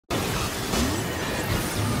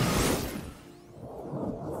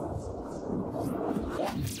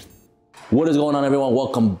What is going on, everyone?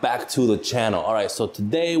 Welcome back to the channel. All right, so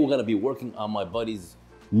today we're gonna be working on my buddy's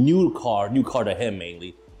new car to him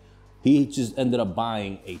mainly. He just ended up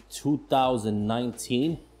buying a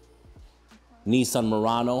 2019 Nissan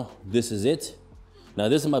Murano. This is it. Now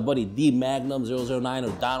this is my buddy D Magnum 009, or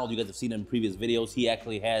Donald. You guys have seen it in previous videos. He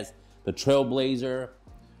actually has the Trailblazer.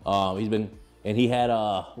 He had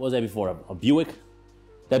what was that before? A Buick.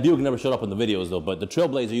 That Buick never showed up in the videos though, but the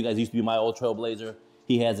Trailblazer, you guys used to be my old Trailblazer.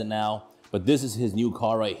 He has it now. But this is his new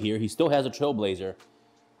car right here. He still has a Trailblazer,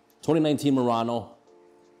 2019 Murano.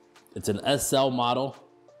 It's an SL model.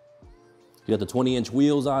 You got the 20-inch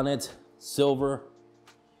wheels on it, silver.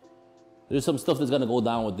 There's some stuff that's gonna go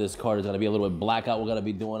down with this car. There's gonna be a little bit blackout we're gonna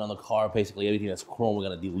be doing on the car. Basically everything that's chrome we're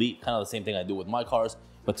gonna delete, kind of the same thing I do with my cars.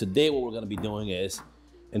 But today what we're gonna be doing is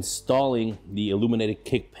installing the illuminated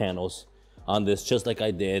kick panels on this, just like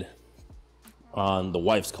I did on the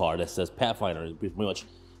wife's car that says Pathfinder. Pretty much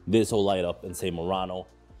this will light up and say Murano.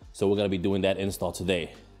 So we're gonna be doing that install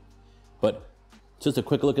today. But just a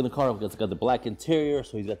quick look in the car. It's got the black interior,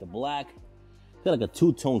 so he's got the black. It's got like a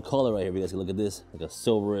two-tone color right here. If you guys can look at this, like a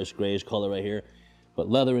silverish, grayish color right here. But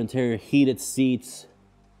leather interior, heated seats,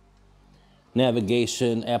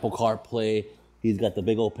 navigation, Apple CarPlay. He's got the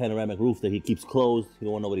big old panoramic roof that he keeps closed. You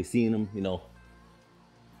don't want nobody seeing him, you know.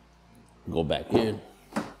 Go back here.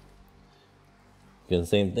 Get the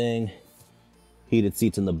same thing. Heated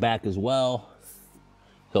seats in the back as well.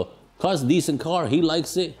 So, car's a decent car. He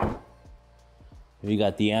likes it. You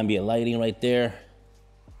got the ambient lighting right there.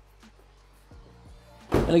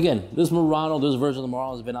 And again, this version of the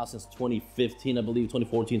Murano has been out since 2015, I believe,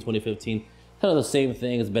 2014, 2015. Kind of the same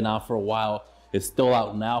thing. It's been out for a while. It's still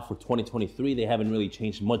out now for 2023. They haven't really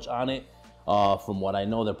changed much on it. From what I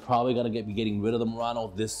know, they're probably gonna be getting rid of the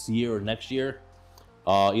Murano this year or next year.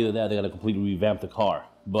 Either that, they're gonna completely revamp the car.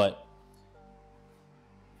 But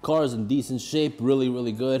car is in decent shape, really,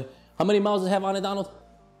 really good. How many miles does it have on it, Donald?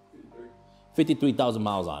 53,000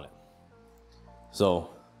 miles on it. So,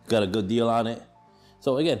 got a good deal on it.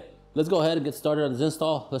 So again, let's go ahead and get started on this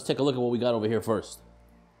install. Let's take a look at what we got over here first.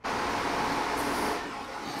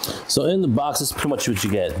 So in the box, this is pretty much what you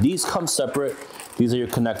get. These come separate. These are your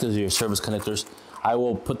connectors, your service connectors. I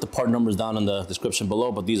will put the part numbers down in the description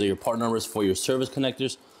below, but these are your part numbers for your service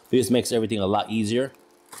connectors. This makes everything a lot easier.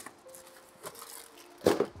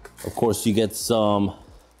 Of course, you get some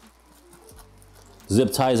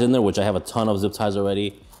zip ties in there, which I have a ton of zip ties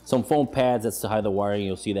already. Some foam pads, that's to hide the wiring.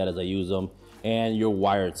 You'll see that as I use them. And your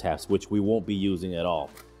wire taps, which we won't be using at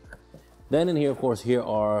all. Then in here, of course, here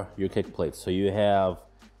are your kick plates. So you have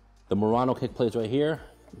the Murano kick plates right here.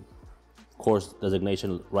 Of course,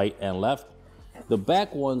 designation right and left. The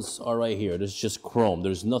back ones are right here. There's just chrome.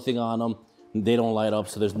 There's nothing on them. They don't light up,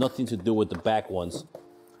 so there's nothing to do with the back ones,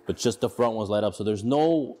 but just the front ones light up. So there's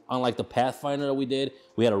no, unlike the Pathfinder that we did,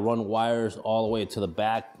 we had to run wires all the way to the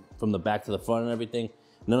back, from the back to the front and everything.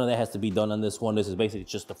 None of that has to be done on this one. This is basically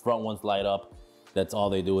just the front ones light up. That's all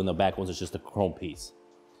they do, and the back ones is just a chrome piece.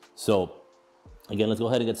 So again, let's go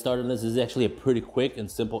ahead and get started on this. This is actually a pretty quick and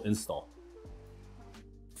simple install.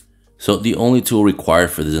 So the only tool required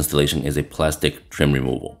for this installation is a plastic trim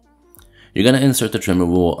removal. You're going to insert the trim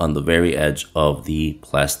removal on the very edge of the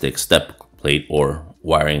plastic step plate or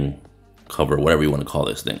wiring cover, whatever you want to call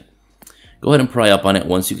this thing. Go ahead and pry up on it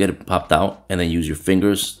once you get it popped out, and then use your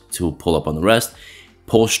fingers to pull up on the rest.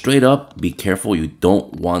 Pull straight up. Be careful, you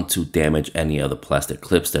don't want to damage any of the plastic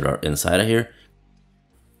clips that are inside of here.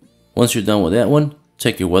 Once you're done with that one,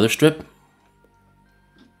 take your weather strip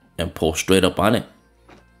and pull straight up on it.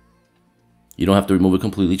 You don't have to remove it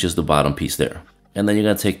completely, just the bottom piece there. And then you're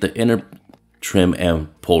going to take the inner trim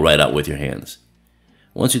and pull right out with your hands.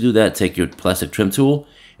 Once you do that, take your plastic trim tool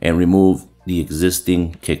and remove the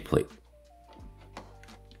existing kick plate.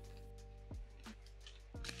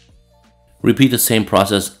 Repeat the same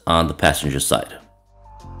process on the passenger side.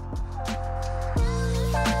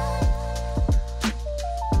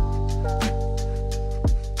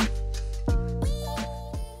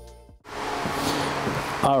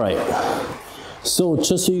 All right, so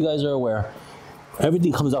just so you guys are aware,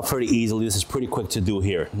 everything comes out pretty easily. This is pretty quick to do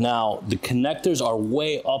here. Now, the connectors are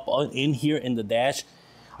way up in here in the dash.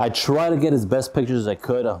 I try to get as best pictures as I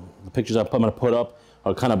could. The pictures I'm gonna put up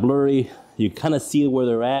are kind of blurry. You kind of see where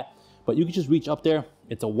they're at. But you can just reach up there.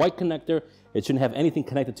 It's a white connector. It shouldn't have anything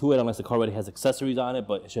connected to it unless the car already has accessories on it,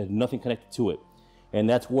 but it should have nothing connected to it. And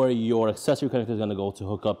that's where your accessory connector is gonna go to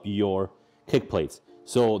hook up your kick plates.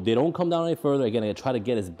 So they don't come down any further. Again, I try to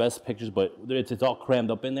get as best pictures, but it's all crammed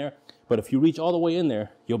up in there. But if you reach all the way in there,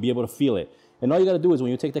 you'll be able to feel it. And all you gotta do is when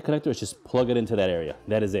you take the connector, is just plug it into that area.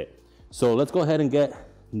 That is it. So let's go ahead and get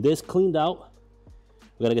this cleaned out.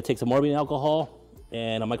 We're gonna take some marine alcohol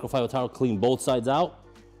and a microfiber towel, clean both sides out,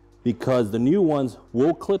 because the new ones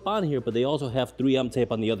will clip on here, but they also have 3M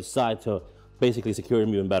tape on the other side to basically secure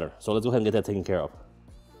them even better. So let's go ahead and get that taken care of.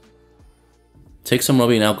 Take some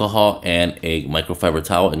rubbing alcohol and a microfiber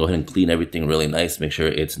towel and go ahead and clean everything really nice. Make sure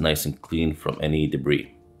it's nice and clean from any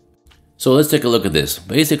debris. So let's take a look at this.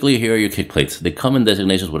 Basically, here are your kick plates. They come in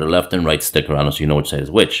designations with a left and right sticker on them, so you know which side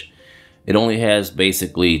is which. It only has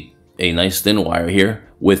basically a nice thin wire here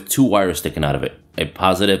with 2 wires sticking out of it, a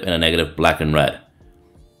positive and a negative, black and red.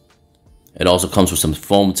 It also comes with some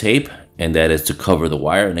foam tape, and that is to cover the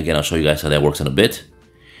wire. And again, I'll show you guys how that works in a bit.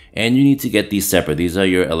 And you need to get these separate. These are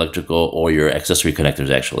your electrical or your accessory connectors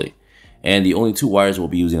actually. And the only 2 wires we'll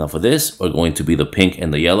be using off of this are going to be the pink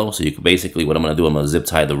and the yellow. So you can basically, what I'm going to do, I'm going to zip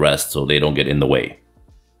tie the rest so they don't get in the way.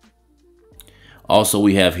 Also,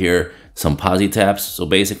 we have here some posi taps. So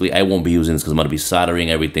basically, I won't be using this because I'm going to be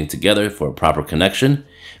soldering everything together for a proper connection.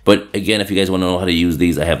 But again, if you guys want to know how to use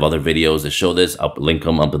these, I have other videos that show this. I'll link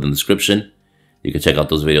them up in the description. You can check out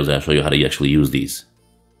those videos and I'll show you how to actually use these.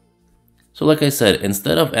 So like I said,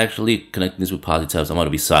 instead of actually connecting these with posi taps, I'm going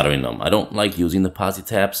to be soldering them. I don't like using the posi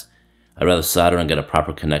taps. I'd rather solder and get a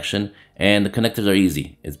proper connection. And the connectors are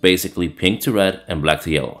easy. It's basically pink to red and black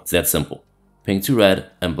to yellow. It's that simple. Pink to red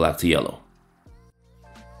and black to yellow.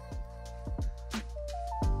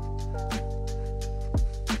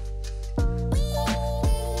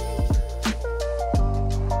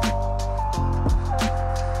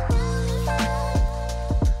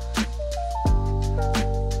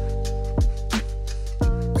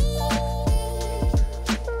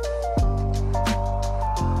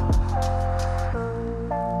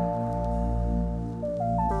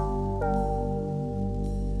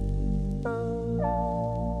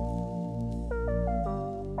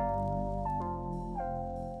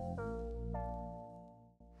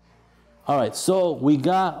 All right, so we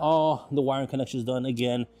got all the wiring connections done.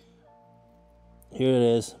 Again, here it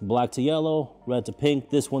is, black to yellow, red to pink.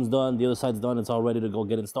 This one's done, the other side's done. It's all ready to go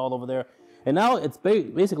get installed over there. And now it's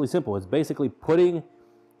basically simple. It's basically putting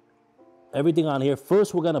everything on here.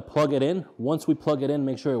 First, we're gonna plug it in. Once we plug it in,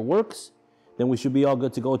 make sure it works, then we should be all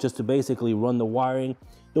good to go just to basically run the wiring.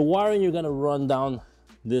 The wiring you're gonna run down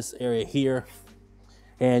this area here.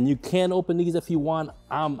 And you can open these if you want.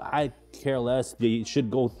 I care less. You should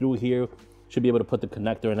go through here. Should be able to put the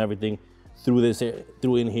connector and everything through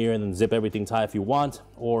in here, and then zip everything tight if you want,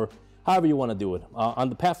 or however you want to do it. On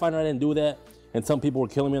the Pathfinder, I didn't do that, and some people were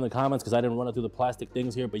killing me in the comments because I didn't run it through the plastic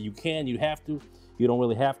things here. But you can, you have to. You don't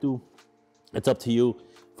really have to. It's up to you.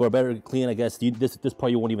 For a better clean, I guess this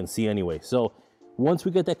part you won't even see anyway. So once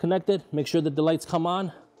we get that connected, make sure that the lights come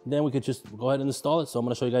on. Then we could just go ahead and install it. So I'm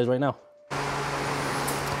going to show you guys right now.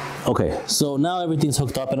 Okay, so now everything's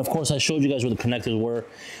hooked up, and of course I showed you guys where the connectors were.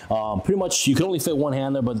 Pretty much you can only fit one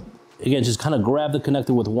hand there, but again, just kind of grab the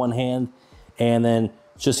connector with one hand and then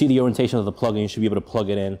just see the orientation of the plug, and you should be able to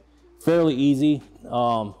plug it in. Fairly easy.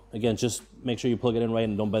 Again, just make sure you plug it in right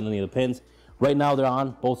and don't bend any of the pins. Right now they're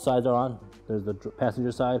on, both sides are on. There's the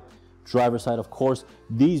passenger side, driver side, of course.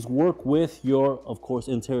 These work with your, of course,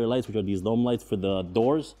 interior lights, which are these dome lights for the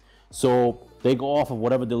doors. So they go off of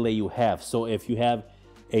whatever delay you have. So if you have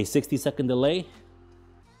a 60-second delay,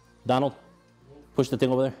 Donald, push the thing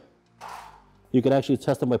over there. You can actually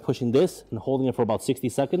test them by pushing this and holding it for about 60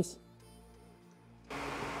 seconds.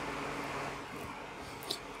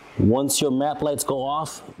 Once your map lights go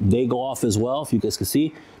off, they go off as well, if you guys can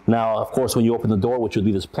see. Now, of course, when you open the door, which would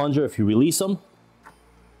be this plunger, if you release them,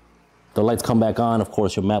 the lights come back on. Of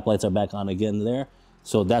course, your map lights are back on again there.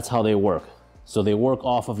 So that's how they work. So they work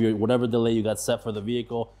off of your whatever delay you got set for the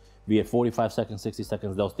vehicle. Be it 45 seconds, 60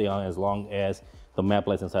 seconds, they'll stay on as long as the map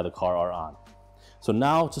lights inside the car are on. So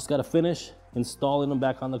now just gotta finish installing them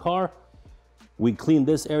back on the car. We clean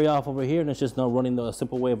this area off over here, and it's just now running the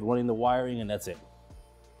simple way of running the wiring, and that's it.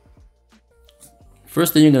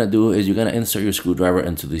 First thing you're gonna do is you're gonna insert your screwdriver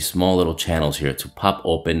into these small little channels here to pop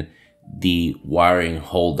open the wiring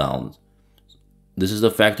hold downs. This is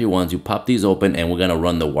the factory ones. You pop these open, and we're gonna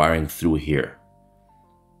run the wiring through here.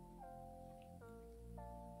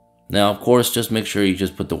 Now, of course, just make sure you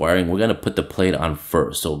just put the wiring. We're gonna put the plate on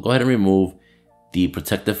first. So go ahead and remove the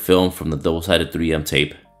protective film from the double-sided 3M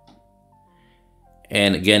tape.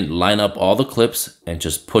 And again, line up all the clips and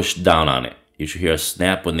just push down on it. You should hear a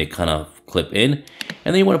snap when they kind of clip in.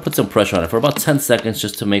 And then you wanna put some pressure on it for about 10 seconds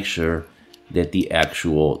just to make sure that the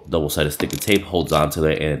actual double-sided stick of tape holds onto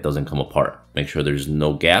there and it doesn't come apart. Make sure there's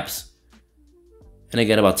no gaps. And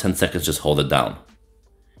again, about 10 seconds, just hold it down.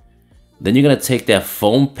 Then you're gonna take that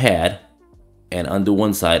foam pad and undo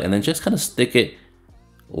one side, and then just kind of stick it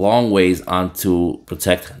long ways on to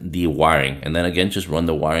protect the wiring. And then again, just run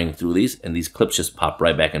the wiring through these, and these clips just pop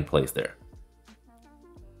right back in place there.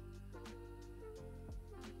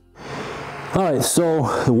 All right,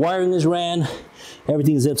 so the wiring is ran,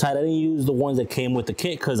 everything's zip tied. I didn't use the ones that came with the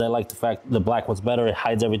kit because I like the fact the black one's better, it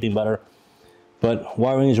hides everything better. But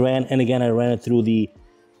wiring is ran, and again, I ran it through the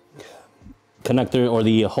connector or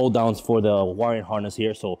the hold downs for the wiring harness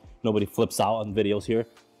here, so nobody flips out on videos here.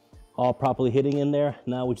 All properly hitting in there.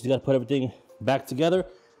 Now we just got to put everything back together,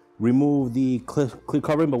 remove the clear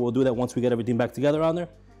covering, but we'll do that once we get everything back together on there,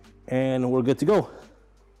 and we're good to go.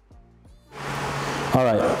 All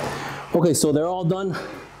right, okay, so they're all done.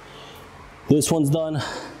 This one's done.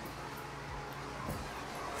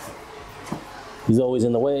 He's always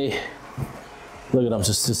in the way. Look at him,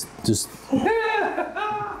 just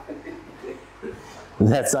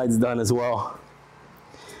that side's done as well.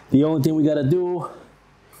 The only thing we got to do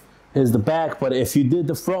is the back, but if you did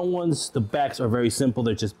the front ones, the backs are very simple.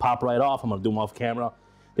 They just pop right off. I'm gonna do them off camera.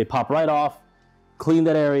 They pop right off, clean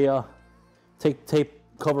that area, take tape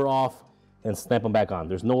cover off, and snap them back on.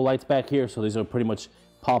 There's no lights back here, so these are pretty much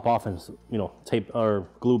pop off and, you know, tape or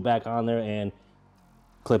glue back on there and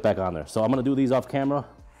clip back on there. So I'm gonna do these off camera.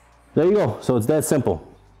 There you go, so it's that simple.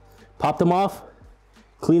 Pop them off,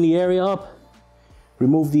 clean the area up,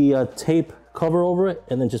 remove the tape cover over it,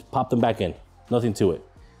 and then just pop them back in. Nothing to it.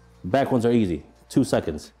 The back ones are easy, 2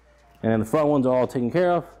 seconds. And then the front ones are all taken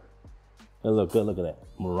care of. They look good, look at that,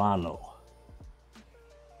 Murano.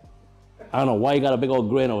 I don't know why you got a big old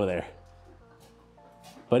grin over there.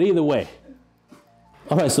 But either way.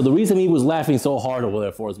 All right, so the reason he was laughing so hard over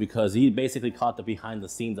there for is because he basically caught the behind the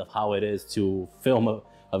scenes of how it is to film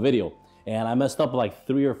a video. And I messed up like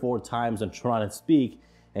 3 or 4 times on trying to speak,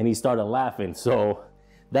 and he started laughing. So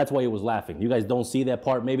that's why he was laughing. You guys don't see that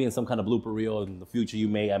part. Maybe in some kind of blooper reel in the future,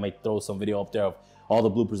 I might throw some video up there of all the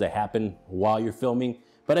bloopers that happen while you're filming.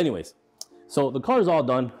 But anyways, so the car is all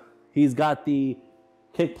done. He's got the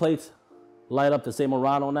kick plates light up to say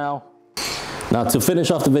Murano now. Now to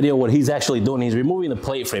finish off the video, what he's actually doing, he's removing the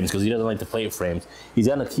plate frames because he doesn't like the plate frames. He's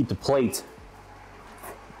gonna keep the plate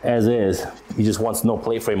as is. He just wants no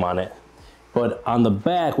plate frame on it. But on the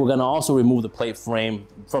back, we're gonna also remove the plate frame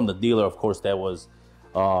from the dealer, of course, that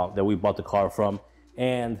we bought the car from,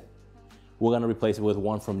 and we're gonna replace it with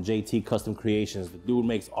one from JT Custom Creations. The dude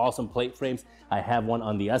makes awesome plate frames. I have one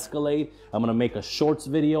on the Escalade. I'm gonna make a shorts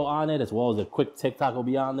video on it, as well as a quick TikTok will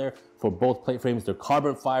be on there for both plate frames. They're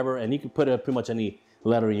carbon fiber, and you can put pretty much any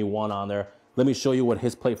lettering you want on there. Let me show you what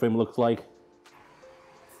his plate frame looks like.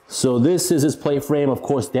 So this is his plate frame. Of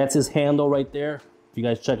course, that's his handle right there. If you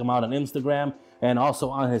guys check him out on Instagram and also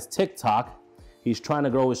on his TikTok. He's trying to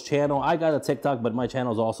grow his channel. I got a TikTok, but my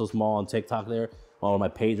channel is also small on TikTok there, or my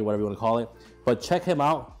page or whatever you want to call it. But check him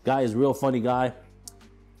out. Guy is a real funny guy.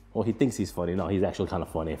 Well, he thinks he's funny. No, he's actually kind of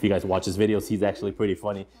funny. If you guys watch his videos, he's actually pretty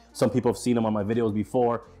funny. Some people have seen him on my videos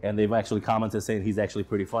before, and they've actually commented saying he's actually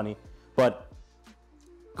pretty funny. But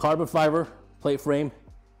carbon fiber plate frame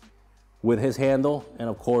with his handle, and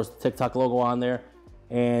of course, TikTok logo on there.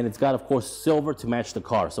 And it's got, of course, silver to match the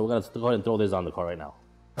car. So we're gonna go ahead and throw this on the car right now.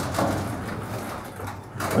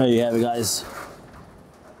 There you have it, guys.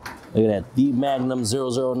 Look at that, D Magnum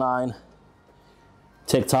 009.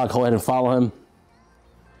 TikTok, go ahead and follow him.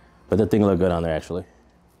 But that thing looked good on there, actually,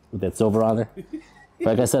 with that silver on there.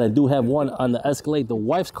 Like I said, I do have one on the Escalade. The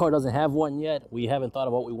wife's car doesn't have one yet. We haven't thought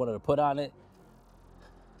of what we wanted to put on it.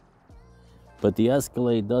 But the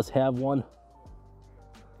Escalade does have one.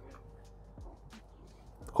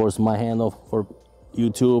 Of course, my handle for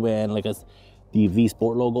YouTube, and like the V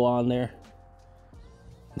Sport logo on there.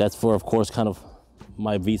 That's for, of course, kind of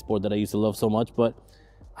my V Sport that I used to love so much. But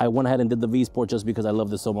I went ahead and did the V Sport just because I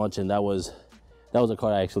loved it so much, and that was a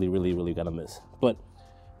car I actually really gonna miss. But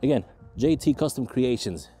again, JT Custom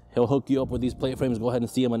Creations. He'll hook you up with these plate frames. Go ahead and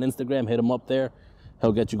see him on Instagram. Hit him up there.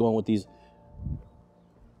 He'll get you going with these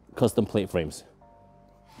custom plate frames.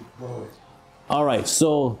 All right,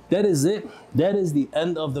 so that is it. That is the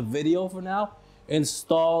end of the video for now.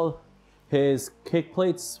 Install his kick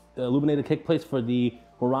plates, the illuminated kick plates for the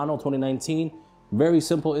Murano 2019. Very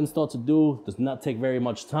simple install to do. Does not take very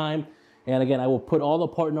much time. And again, I will put all the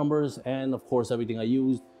part numbers and of course everything I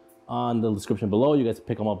used on the description below. You guys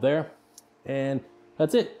pick them up there. And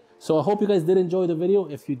that's it. So I hope you guys did enjoy the video.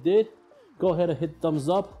 If you did, go ahead and hit thumbs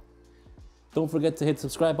up. Don't forget to hit the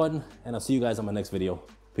subscribe button, and I'll see you guys on my next video.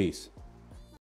 Peace.